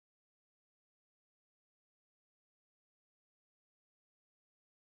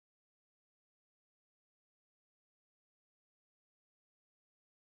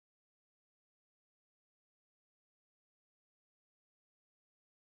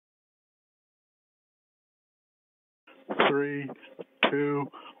3, 2,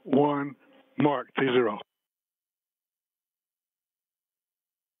 1, mark, T0.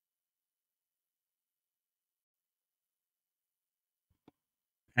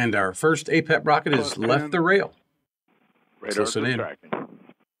 And our first APEP rocket has left the rail. Let's Radar listen in. tracking.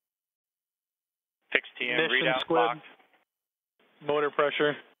 Fixed TM Ignition readout squib. locked. Motor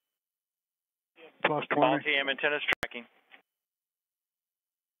pressure. Plus All 20. TM antennas tracking.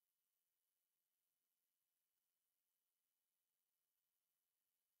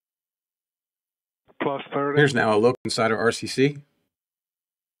 Plus 30. Here's now a look inside our RCC.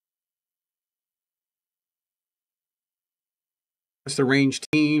 That's the range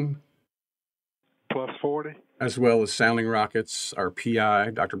team, Plus 40. as well as sounding rockets. Our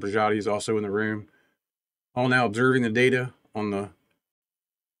PI, Dr. Brajati, is also in the room. All now observing the data on the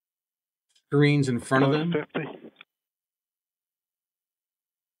screens in front of them. 50.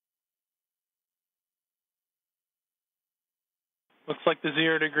 Looks like the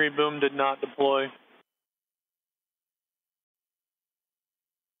 0-degree boom did not deploy.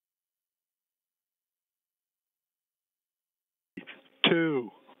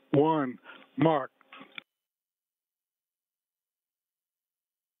 Two, 1, mark.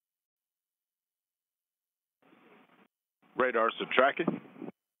 Radars are tracking.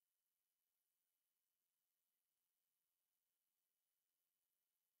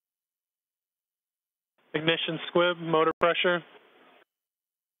 Ignition squib. Motor pressure.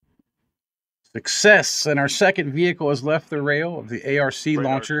 Success, and our second vehicle has left the rail of the ARC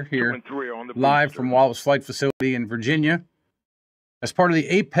launcher here, 2 and 3 on the live booster. from Wallops Flight Facility in Virginia. As part of the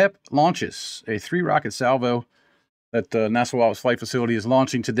APEP launches, a 3-rocket salvo that the NASA Wallops Flight Facility is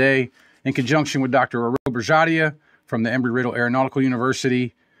launching today in conjunction with Dr. Aurora Brajati from the Embry-Riddle Aeronautical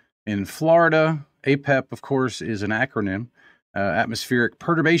University in Florida. APEP, of course, is an acronym. Atmospheric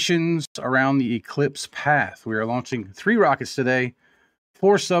perturbations around the Eclipse path. We are launching 3 rockets today,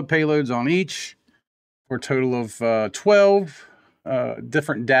 4 sub-payloads on each, for a total of 12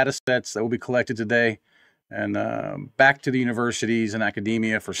 different data sets that will be collected today and back to the universities and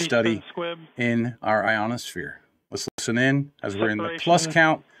academia for study in our ionosphere. Let's listen in as we're in the plus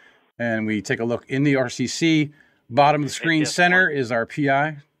count, and we take a look in the RCC. Bottom of the screen center is our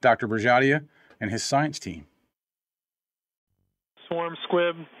PI, Dr. Brajati, and his science team. Swarm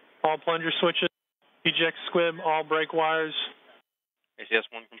squib. All plunger switches. Eject squib. All brake wires.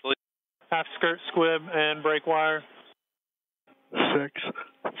 ACS-1 complete. Half skirt squib and brake wire. 6,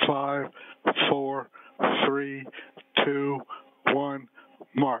 5, 4, 3, 2, 1,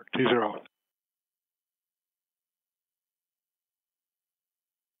 mark, T0.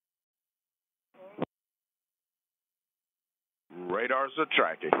 Radars are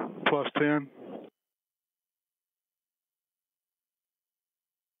tracking. Plus 10.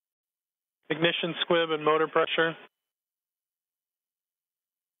 Ignition squib and motor pressure.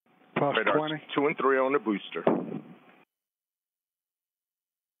 Plus Radars 20. 2 and 3 on the booster.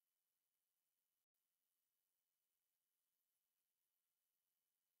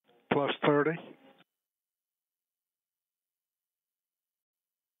 Plus 30.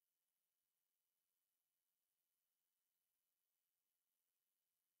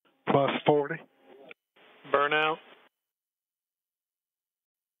 Plus 40. Burnout.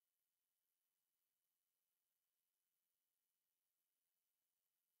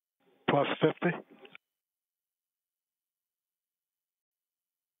 Plus 50.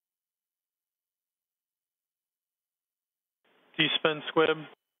 T-spin squib.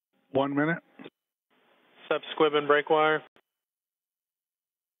 1 minute. Sep squib and brake wire.